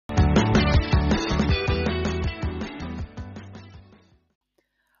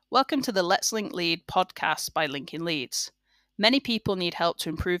Welcome to the Let's Link Lead podcast by Linking Leeds. Many people need help to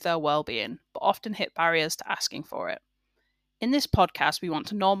improve their well-being, but often hit barriers to asking for it. In this podcast, we want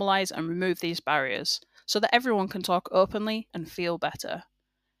to normalise and remove these barriers so that everyone can talk openly and feel better.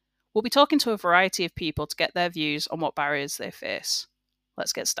 We'll be talking to a variety of people to get their views on what barriers they face.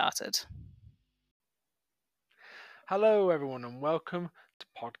 Let's get started. Hello, everyone, and welcome to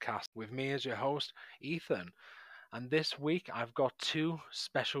podcast with me as your host, Ethan. And this week, I've got two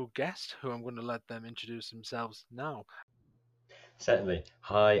special guests who I'm going to let them introduce themselves now. Certainly.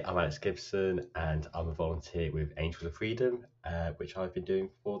 Hi, I'm Alex Gibson, and I'm a volunteer with Angels of Freedom, which I've been doing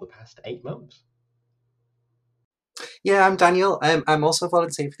for the past 8 months. Yeah, I'm Daniel. I'm also a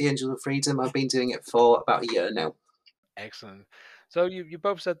volunteer for the Angels of Freedom. I've been doing it for about a year now. Excellent. So you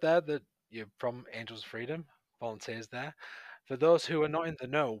both said there that you're from Angels of Freedom, volunteers there. For those who are not in the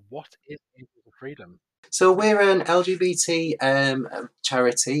know, what is Angels of Freedom? So we're an LGBT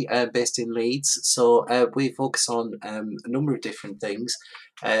charity based in Leeds. So we focus on a number of different things.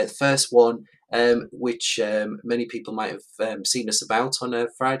 First one, which many people might have seen us about on a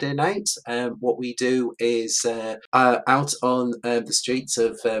Friday night. What we do is out on the streets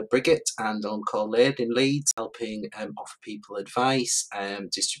of Briggate and on Call Lane in Leeds, helping offer people advice,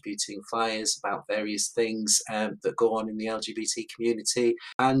 distributing flyers about various things that go on in the LGBT community,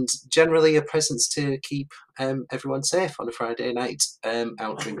 and generally a presence to keep everyone safe on a Friday night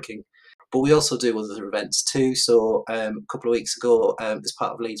out drinking. But we also do other events too. So a couple of weeks ago, as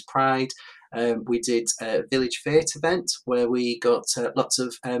part of Leeds Pride, we did a Village Fete event where we got lots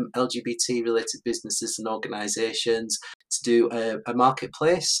of LGBT related businesses and organisations to do a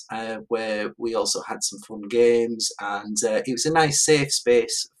marketplace where we also had some fun games, and it was a nice safe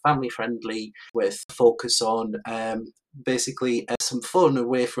space, family friendly, with focus on basically some fun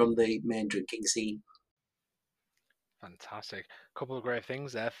away from the main drinking scene. Fantastic. A couple of great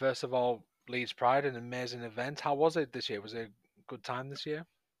things there. First of all, Leeds Pride, an amazing event. How was it this year? Was it a good time this year?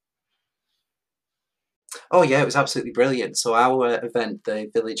 Oh yeah, it was absolutely brilliant. So our event, the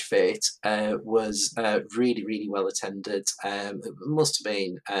Village Fete, was really, really well attended. It must have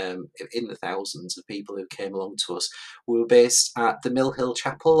been in the thousands of people who came along to us. We were based at the Mill Hill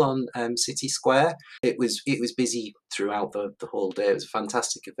Chapel on City Square. It was busy throughout the whole day. It was a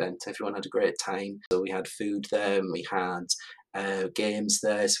fantastic event. Everyone had a great time. So we had food there, and we had games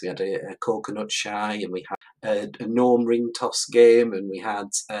there. So we had a coconut shy, and we had a gnome ring toss game, and we had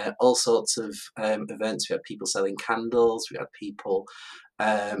all sorts of events. We had people selling candles, we had people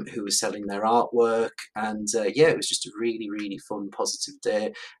who were selling their artwork, and yeah, it was just a really, really fun, positive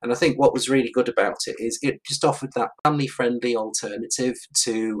day. And I think what was really good about it is it just offered that family-friendly alternative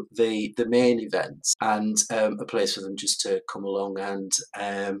to the main events, and a place for them just to come along and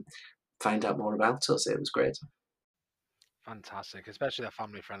find out more about us. It was great. Fantastic, especially a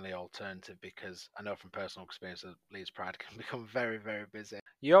family-friendly alternative, because I know from personal experience that Leeds Pride can become very, very busy.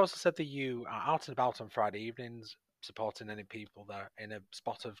 You also said that you are out and about on Friday evenings, supporting any people that are in a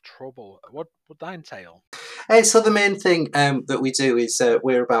spot of trouble. What would that entail? So the main thing that we do is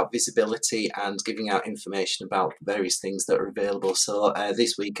we're about visibility and giving out information about various things that are available. So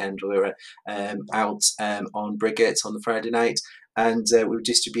this weekend we were out on Briggate on the Friday night, and we were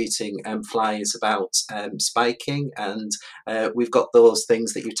distributing flyers about spiking, and we've got those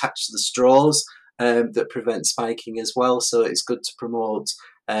things that you attach to the straws that prevent spiking as well. So it's good to promote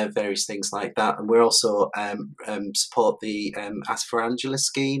various things like that. And we're also support the Ask for Angela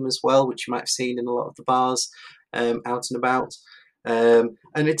scheme as well, which you might have seen in a lot of the bars out and about.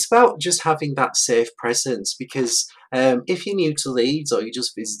 And it's about just having that safe presence, because if you're new to Leeds or you're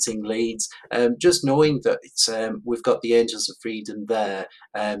just visiting Leeds, just knowing that it's, we've got the Angels of Freedom there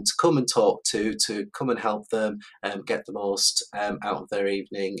to come and talk to come and help them get the most out of their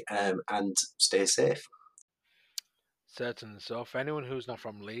evening and stay safe. Certain. So for anyone who's not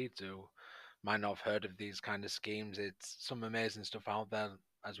from Leeds, who might not have heard of these kind of schemes, it's some amazing stuff out there.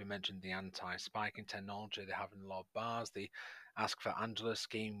 As we mentioned, the anti-spiking technology they have in a lot of bars, the Ask for Angela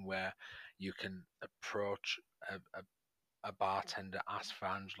scheme, where you can approach a bartender, ask for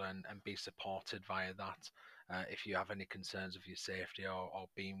Angela, and be supported via that if you have any concerns of your safety or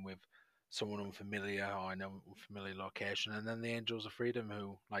being with someone unfamiliar or in an unfamiliar location. And then the Angels of Freedom,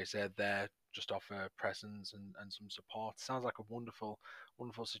 who, like I said, they're just offer presence and some support. Sounds like a wonderful,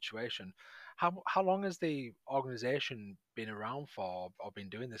 wonderful situation. How long has the organisation been around for, or been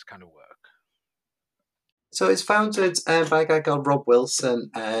doing this kind of work? So it's founded by a guy called Rob Wilson,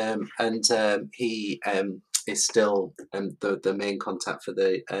 and he is still the main contact for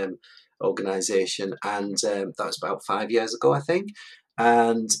the organisation, and that was about 5 years ago, I think.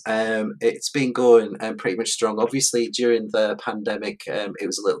 and it's been going pretty much strong. Obviously, during the pandemic, it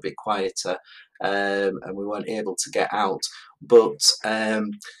was a little bit quieter, and we weren't able to get out. But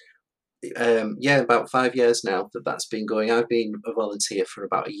yeah, about 5 years now that's been going. I've been a volunteer for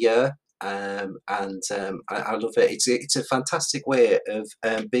about a year. I love it. It's a fantastic way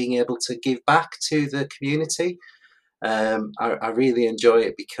of being able to give back to the community. I really enjoy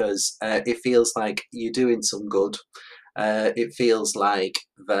it because it feels like you're doing some good. It feels like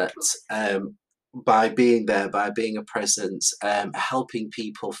that by being there, by being a presence, helping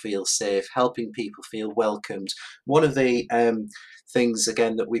people feel safe, helping people feel welcomed. One of the things,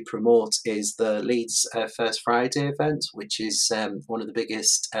 again, that we promote is the Leeds First Friday event, which is one of the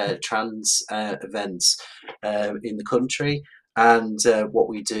biggest trans events in the country. And what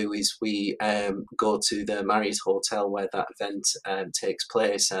we do is we go to the Marriott Hotel where that event takes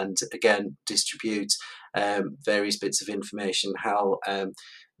place, and again distribute various bits of information how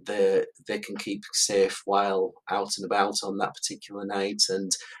they can keep safe while out and about on that particular night.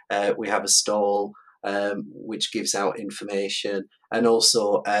 And we have a stall which gives out information, and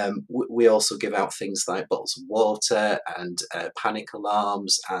also we also give out things like bottles of water and panic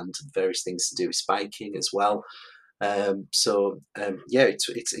alarms and various things to do with spiking as well. Yeah,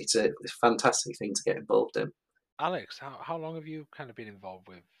 it's a fantastic thing to get involved in. Alex, how long have you kind of been involved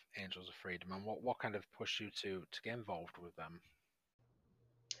with Angels of Freedom, and what kind of pushed you to get involved with them?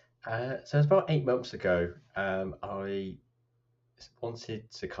 So it was about 8 months ago. I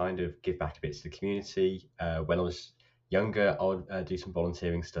wanted to kind of give back a bit to the community. When I was younger, I would do some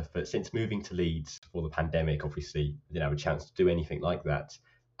volunteering stuff, but since moving to Leeds for the pandemic, obviously, I didn't have a chance to do anything like that.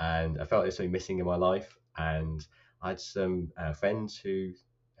 And I felt there's something missing in my life. And I had some friends who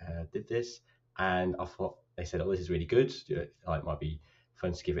did this, and I thought they said, "Oh, this is really good. It might be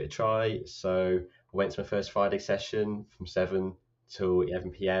fun to give it a try." So I went to my first Friday session from 7 till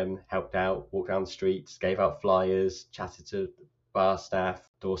 11 p.m., helped out, walked down the streets, gave out flyers, chatted to bar staff,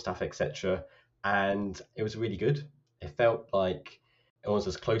 door staff, etc. And it was really good. It felt like it was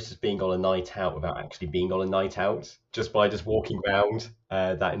as close as being on a night out without actually being on a night out, just by just walking around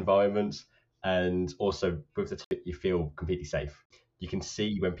that environment. And also with the you feel completely safe. You can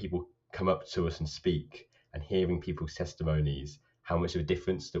see when people come up to us and speak, and hearing people's testimonies, how much of a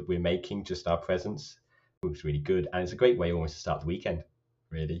difference that we're making, just our presence. It was really good, and it's a great way almost to start the weekend.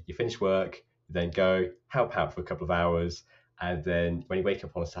 Really, you finish work, you then go help out for a couple of hours, and then when you wake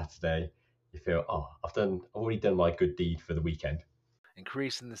up on a Saturday, you feel, oh, I've already done my good deed for the weekend.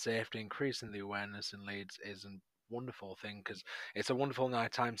 Increasing the safety, increasing the awareness in Leeds is a wonderful thing, because it's a wonderful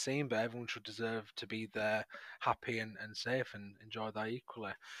nighttime scene, but everyone should deserve to be there happy and safe and enjoy that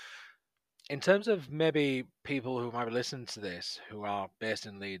equally. In terms of maybe people who might be listening to this who are based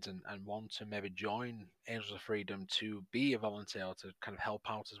in Leeds and want to maybe join Angels of Freedom to be a volunteer or to kind of help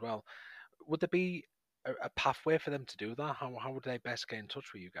out as well, would there be a pathway for them to do that? How would they best get in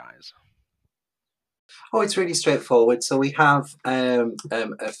touch with you guys? Oh, it's really straightforward. So we have a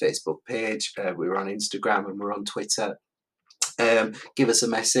Facebook page, we're on Instagram, and we're on Twitter. Give us a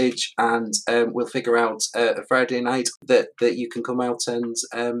message, and we'll figure out a Friday night that you can come out and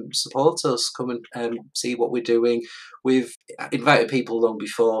support us, come and see what we're doing. We've invited people long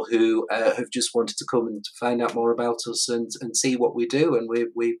before who have just wanted to come and find out more about us and see what we do, and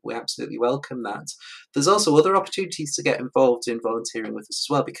we absolutely welcome that. There's also other opportunities to get involved in volunteering with us as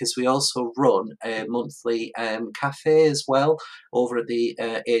well, because we also run a monthly cafe as well over at the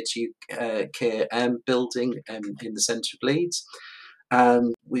HUK building in the centre of Leeds.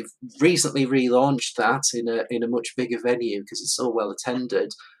 And we've recently relaunched that in a much bigger venue because it's so well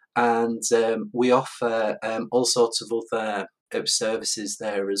attended. And we offer all sorts of other services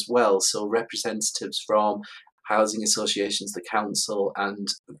there as well. So representatives from housing associations, the council, and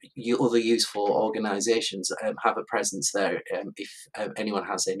other useful organisations have a presence there if anyone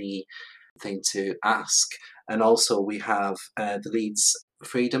has anything to ask. And also we have the Leeds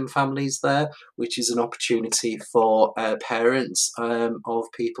Freedom Families there, which is an opportunity for parents of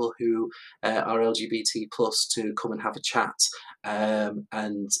people who are LGBT plus to come and have a chat.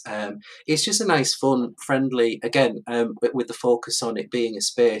 It's just a nice, fun, friendly, again, with the focus on it being a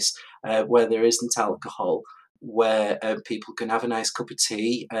space where there isn't alcohol, where people can have a nice cup of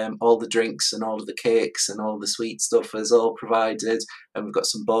tea. All the drinks and all of the cakes and all the sweet stuff is all provided, and we've got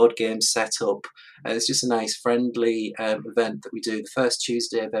some board games set up. It's just a nice, friendly event that we do the first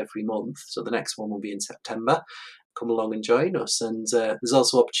Tuesday of every month. So the next one will be in September. come along and join us. And there's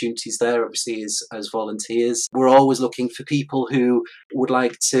also opportunities there, obviously, as volunteers. We're always looking for people who would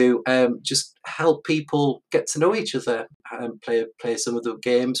like to just help people get to know each other, play some of the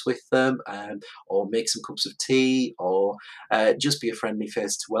games with them, or make some cups of tea, or just be a friendly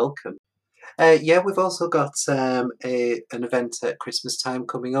face to welcome. Yeah, we've also got an event at Christmas time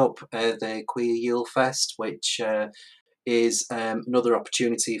coming up, the Queer Yule Fest, which is another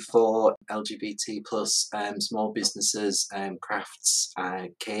opportunity for LGBT plus small businesses, crafts,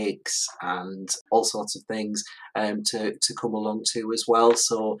 cakes, and all sorts of things to come along to as well.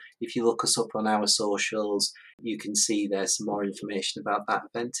 So if you look us up on our socials, you can see there's some more information about that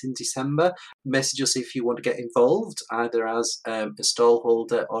event in December. Message us if you want to get involved, either as a stall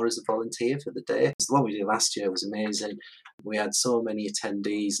holder or as a volunteer for the day. The one we did last year was amazing. We had so many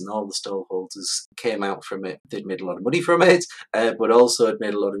attendees, and all the stall holders came out from it. They'd made a lot of money from it, but also had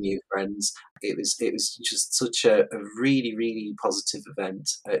made a lot of new friends. It was just such a really, really positive event.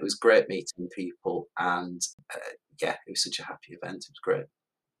 It was great meeting people, and yeah, it was such a happy event. It was great.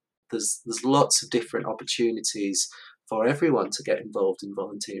 There's lots of different opportunities for everyone to get involved in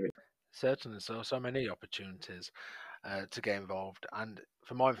volunteering. Certainly, so many opportunities to get involved. And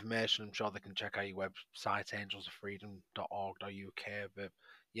for more information, I'm sure they can check out your website, angelsofreedom.org.uk. But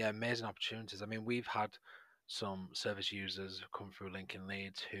yeah, amazing opportunities. I mean, we've had some service users come through Lincoln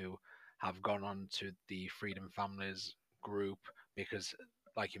Leeds who have gone on to the Freedom Families group because,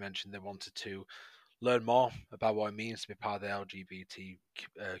 like you mentioned, they wanted to learn more about what it means to be part of the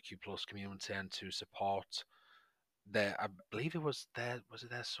LGBTQ plus community and to support I believe it was their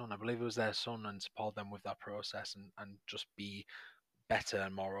son? I believe it was their son, and support them with that process and just be better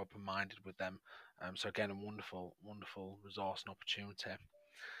and more open minded with them. So again, a wonderful resource and opportunity.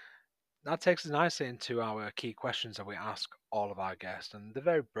 That takes us nicely into our key questions that we ask all of our guests, and they're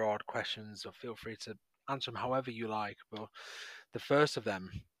very broad questions, so feel free to answer them however you like. But the first of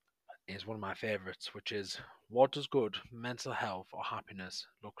them is one of my favourites, which is, what does good mental health or happiness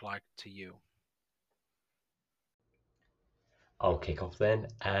look like to you? I'll kick off then.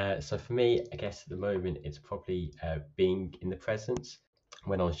 So for me, I guess at the moment it's probably being in the present.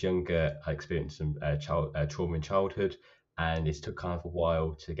 When I was younger, I experienced some trauma in childhood, and it took kind of a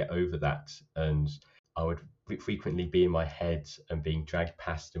while to get over that. And I would frequently be in my head and being dragged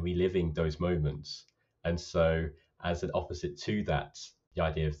past and reliving those moments. And so, as an opposite to that, the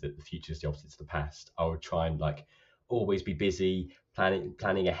idea of that the future is the opposite to the past, I would try and like always be busy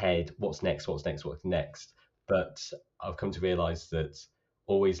planning ahead. What's next? What's next? What's next? But I've come to realize that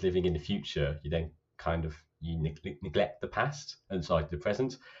always living in the future, you then kind of neglect the past and so the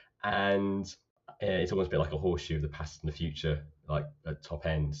present, and it's almost a bit like a horseshoe of the past and the future, like at top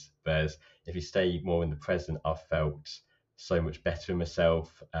ends. Whereas if you stay more in the present, I've felt so much better in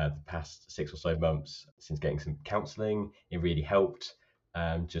myself. The past 6 or so months since getting some counselling, it really helped.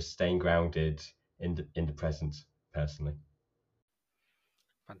 Just staying grounded in the present, personally.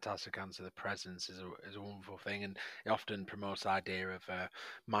 Fantastic answer. The presence is a wonderful thing, and it often promotes the idea of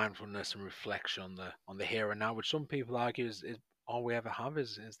mindfulness and reflection on the here and now, which some people argue is all we ever have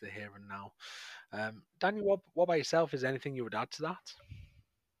is the here and now. Daniel, what about yourself? Is there anything you would add to that?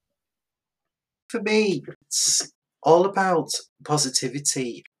 For me, it's all about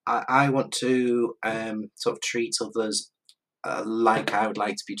positivity. I want to sort of treat others like I would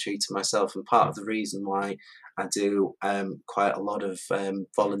like to be treated myself. And part of the reason why I do quite a lot of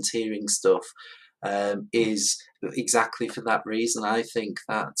volunteering stuff is exactly for that reason. I think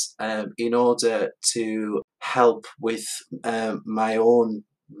that in order to help with my own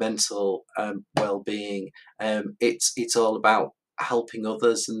mental well-being, it's all about helping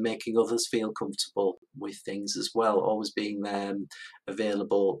others and making others feel comfortable with things as well. Always being there,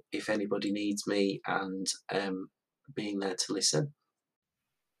 available if anybody needs me, and being there to listen.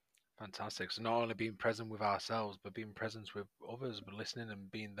 Fantastic. So not only being present with ourselves, but being present with others, but listening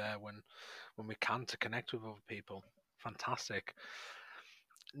and being there when we can to connect with other people. Fantastic.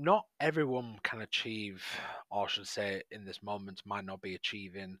 Not everyone can achieve, or should say, in this moment, might not be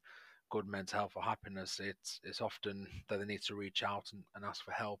achieving good mental health or happiness. It's often that they need to reach out and ask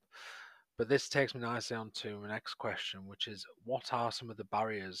for help. But this takes me nicely on to my next question, which is, what are some of the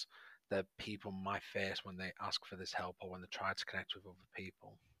barriers that people might face when they ask for this help or when they try to connect with other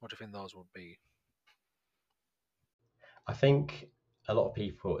people? What do you think those would be? I think a lot of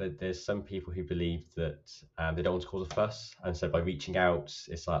people, there's some people who believe that they don't want to cause a fuss. And so by reaching out,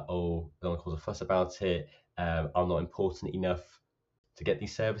 it's like, oh, I don't want to cause a fuss about it. I'm not important enough to get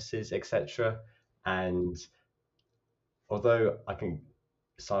these services, etc. And although I can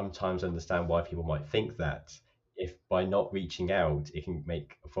understand why people might think that, if by not reaching out, it can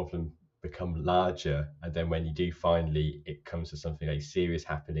make a problem become larger, and then when you do finally it comes to something like serious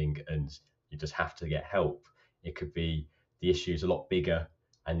happening and you just have to get help, it could be the issue is a lot bigger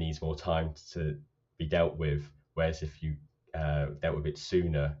and needs more time to be dealt with, whereas if you dealt with it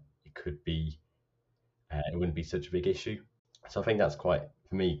sooner, it could be it wouldn't be such a big issue. So I think that's quite,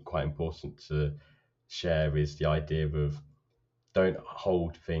 for me, quite important to share, is the idea of don't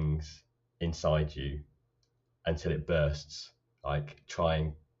hold things inside you until it bursts. Like try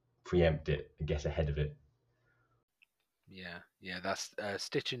and preempt it and get ahead of it. Yeah, that's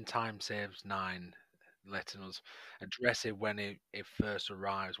stitching time saves nine, letting us address it when it first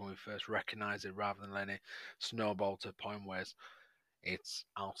arrives, when we first recognize it, rather than letting it snowball to a point where it's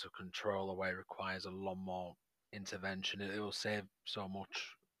out of control or where it requires a lot more intervention. It will save so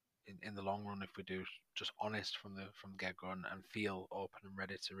much in the long run if we do just honest from the get go and feel open and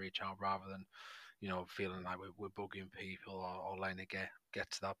ready to reach out rather than feeling like we're bugging people or letting it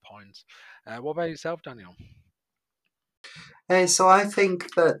get to that point. What about yourself, Daniel? So I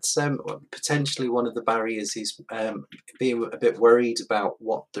think that potentially one of the barriers is being a bit worried about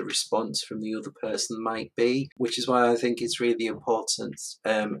what the response from the other person might be, which is why I think it's really important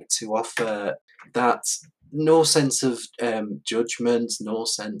to offer that no sense of judgment, no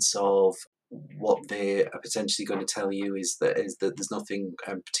sense of what they are potentially going to tell you is that there's nothing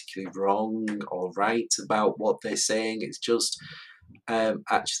particularly wrong or right about what they're saying. It's just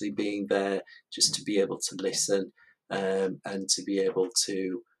actually being there just to be able to listen and to be able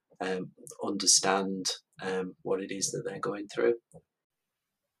to understand what it is that they're going through.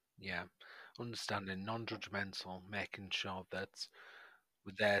 Yeah, understanding, non-judgmental, making sure that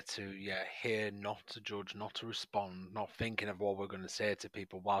we're there to hear, not to judge, not to respond, not thinking of what we're going to say to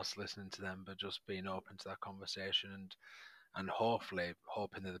people whilst listening to them, but just being open to that conversation and hopefully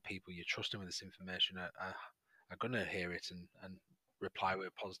hoping that the people you're trusting with this information are going to hear it and reply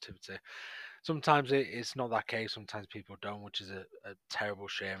with positivity. Sometimes it's not that case. Sometimes people don't, which is a terrible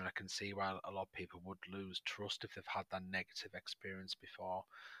shame. And I can see why a lot of people would lose trust if they've had that negative experience before.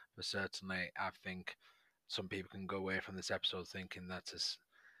 But certainly, I think some people can go away from this episode thinking that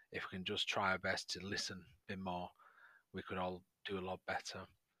if we can just try our best to listen a bit more, we could all do a lot better.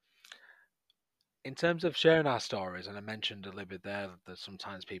 In terms of sharing our stories, and I mentioned a little bit there that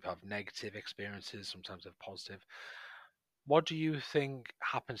sometimes people have negative experiences, sometimes have positive. What do you think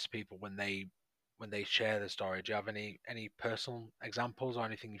happens to people when they share their story? Do you have any personal examples or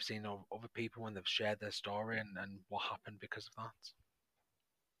anything you've seen of other people when they've shared their story and what happened because of that?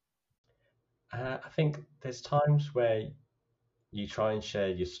 I think there's times where you try and share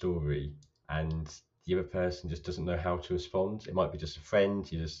your story and the other person just doesn't know how to respond. It might be just a friend,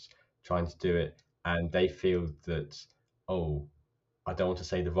 you're just trying to do it, and they feel that, oh, I don't want to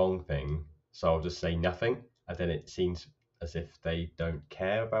say the wrong thing, so I'll just say nothing. And then it seems as if they don't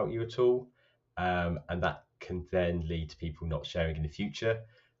care about you at all. And that can then lead to people not sharing in the future.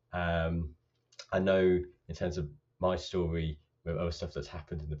 Um, I know in terms of my story with other stuff that's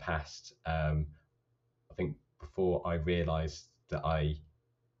happened in the past, I think before I realised that I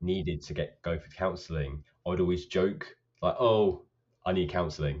needed to go for counselling, I'd always joke like, "Oh, I need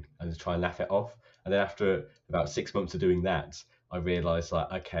counselling," and just try and laugh it off. And then after about 6 months of doing that, I realised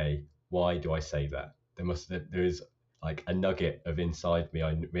like, okay, why do I say that? There is like a nugget of inside me.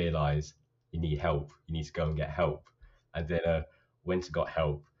 I realise you need help. You need to go and get help. And then went and got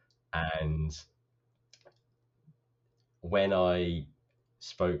help. And when I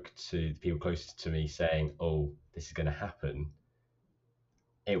spoke to the people closest to me, saying, "Oh, this is going to happen,"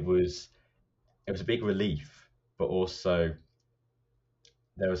 it was it was a big relief, but also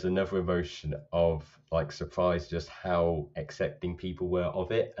there was another emotion of like surprise, just how accepting people were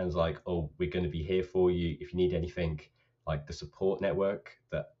of it, and was like, oh, we're going to be here for you if you need anything. Like the support network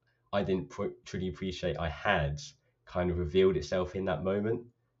that I didn't truly appreciate I had kind of revealed itself in that moment.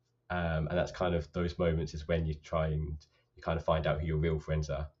 And that's kind of those moments is when you try and you kind of find out who your real friends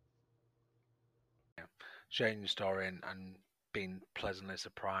are. Sharing your story and being pleasantly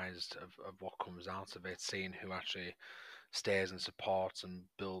surprised of what comes out of it, seeing who actually stays and supports and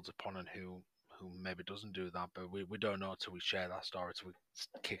builds upon and who maybe doesn't do that, but we don't know till we share that story, till we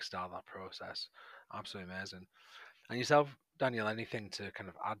kickstart that process. Absolutely amazing. And yourself, Daniel, anything to kind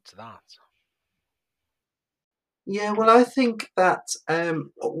of add to that? Yeah, well, I think that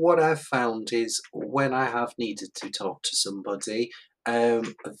what I've found is when I have needed to talk to somebody,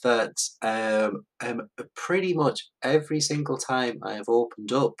 that pretty much every single time I have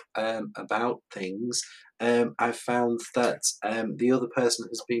opened up about things, I've found that the other person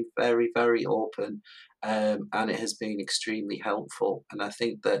has been very, very open, and it has been extremely helpful. And I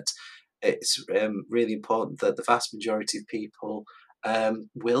think that it's really important that the vast majority of people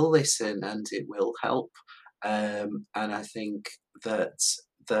will listen and it will help. And I think that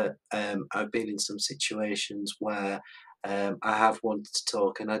I've been in some situations where I have wanted to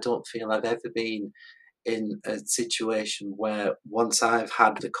talk, and I don't feel I've ever been in a situation where once I've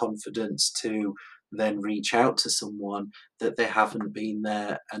had the confidence to then reach out to someone, that they haven't been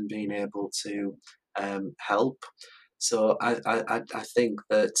there and been able to help. So I think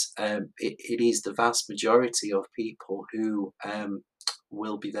that it is the vast majority of people who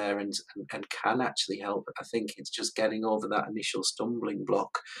will be there and can actually help. I think it's just getting over that initial stumbling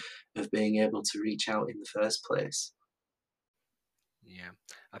block of being able to reach out in the first place. Yeah,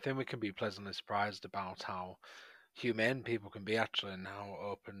 I think we can be pleasantly surprised about how humane people can be actually, and how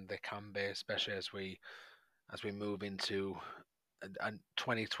open they can be, especially as we move into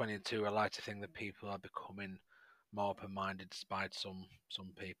 2022. I like to think that people are becoming more open-minded, despite some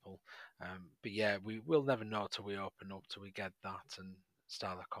people. But yeah, we will never know till we open up, till we get that and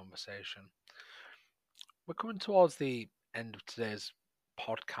start that conversation. We're coming towards the end of today's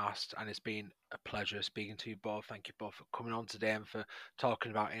podcast, and it's been a pleasure speaking to you both. Thank you both for coming on today and for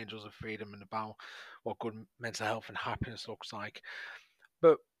talking about Angels of Freedom and about what good mental health and happiness looks like.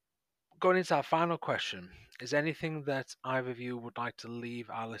 But going into our final question, is there anything that either of you would like to leave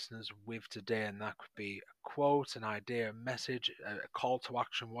our listeners with today? And that could be a quote, an idea, a message, a call to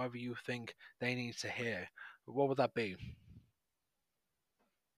action, whatever you think they need to hear. What would that be?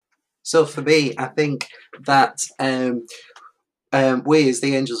 So for me, I think that we, as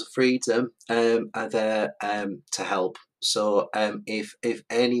the Angels of Freedom, are there to help. So if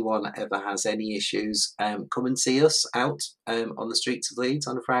anyone ever has any issues, come and see us out on the streets of Leeds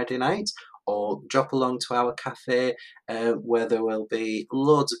on a Friday night, or drop along to our cafe, where there will be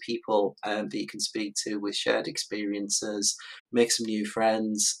loads of people that you can speak to with shared experiences, make some new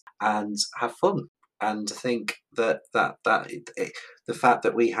friends, and have fun. And I think the fact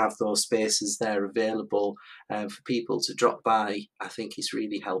that we have those spaces there available for people to drop by, I think is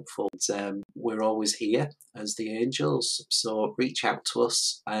really helpful. We're always here as the Angels, so reach out to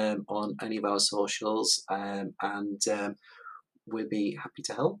us on any of our socials, and we'll be happy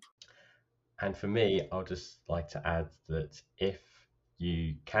to help. And for me, I'll just like to add that if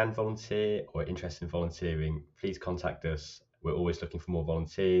you can volunteer or are interested in volunteering, please contact us. We're always looking for more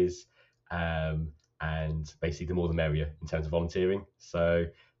volunteers. And basically, the more the merrier in terms of volunteering. So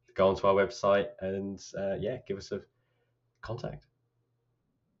go onto our website and give us a contact.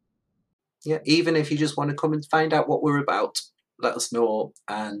 Yeah, even if you just want to come and find out what we're about, let us know,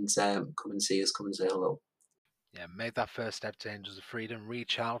 and come and see us, come and say hello. Yeah, make that first step to Angels of Freedom.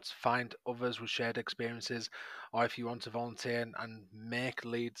 Reach out, find others with shared experiences, or if you want to volunteer and make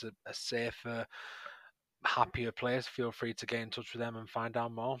Leeds a safer, happier place, feel free to get in touch with them and find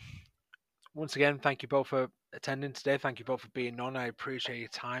out more. Once again, thank you both for attending today. Thank you both for being on. I appreciate your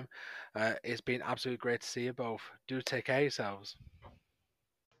time. It's been absolutely great to see you both. Do take care of yourselves.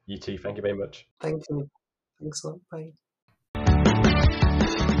 You too. Thank you very much. Thank you. Thanks a lot. Bye.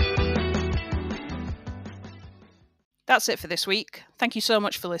 That's it for this week. Thank you so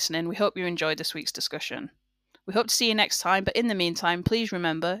much for listening. We hope you enjoyed this week's discussion. We hope to see you next time, but in the meantime, please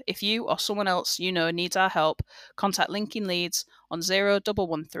remember, if you or someone else you know needs our help, contact Lincoln Leeds on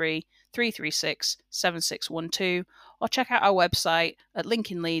 0113 336 7612 or check out our website at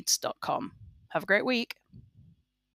lincolnleeds.com. Have a great week.